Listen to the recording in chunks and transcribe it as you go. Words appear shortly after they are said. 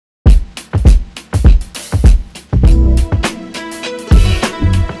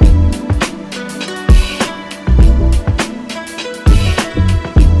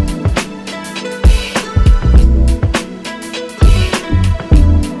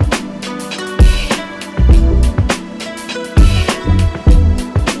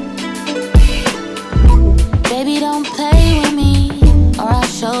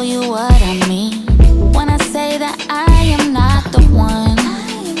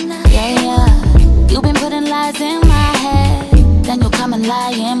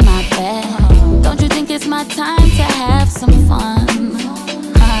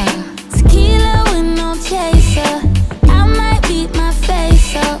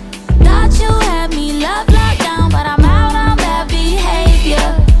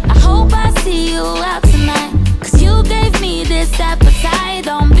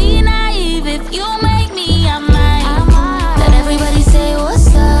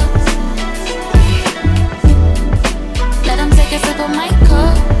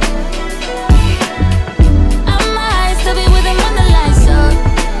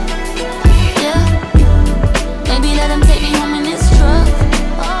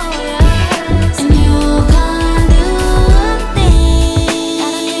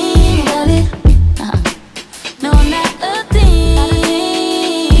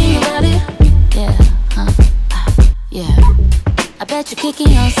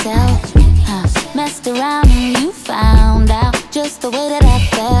making yourself. Messed around and you found out just the way that I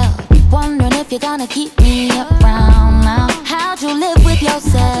felt. Wondering if you're gonna keep me around now. How'd you live with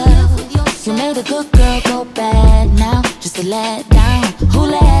yourself? You made a good girl go bad now, just to let down. Who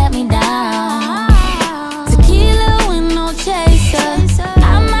let me down? Tequila with no chaser,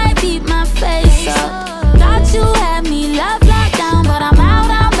 I might beat my face up. Thought you had me love locked down, but I'm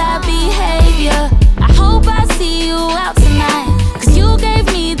out on bad behavior. I hope I see you out tonight, cause you gave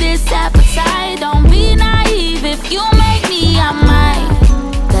me this appetite. Don't be naive, if you make me, I might.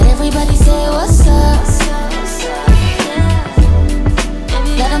 Let everybody say what's up.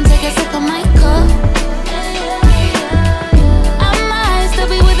 Let them take a sip of my cup. I might still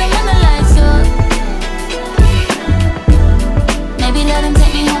be with them when the lights up. Maybe let them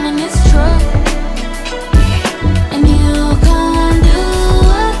take me home in this truck. And you can't do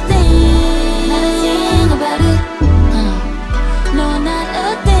a thing about it. No, not a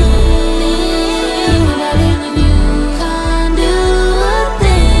thing about it. And you can't do a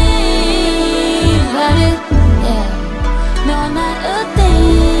thing about it. Yeah. No, not a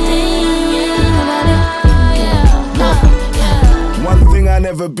thing about it. Yeah. One thing I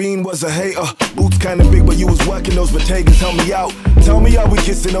never been was a hater. Boots kinda big, but you was working those potatoes. Help me out. Tell me, are we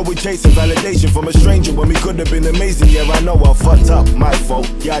kissing or we chasing validation from a stranger when we could have been amazing? Yeah, I know I fucked up, my fault.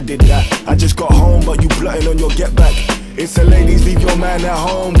 Yeah, I did that. I just got home, but you plotting on your get back. It's a ladies, leave your man at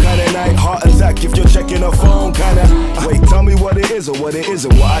home kinda night. Heart attack if you're checking her phone kinda. Wait, tell me what it is or what it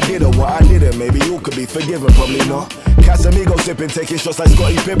isn't. What I did or what I didn't. Maybe you could be forgiven, probably not. Casamigo sipping, taking shots like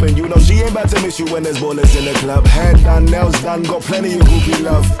Scottie Pippen. You know she ain't about to miss you when there's ballers in the club. Hair done, nails done, got plenty of groupie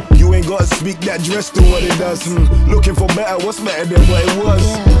love. You ain't gotta speak that dress to what it does. Looking for better, what's better than what it was?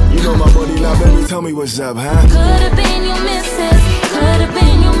 You know my body now, baby, tell me what's up, huh? Could've been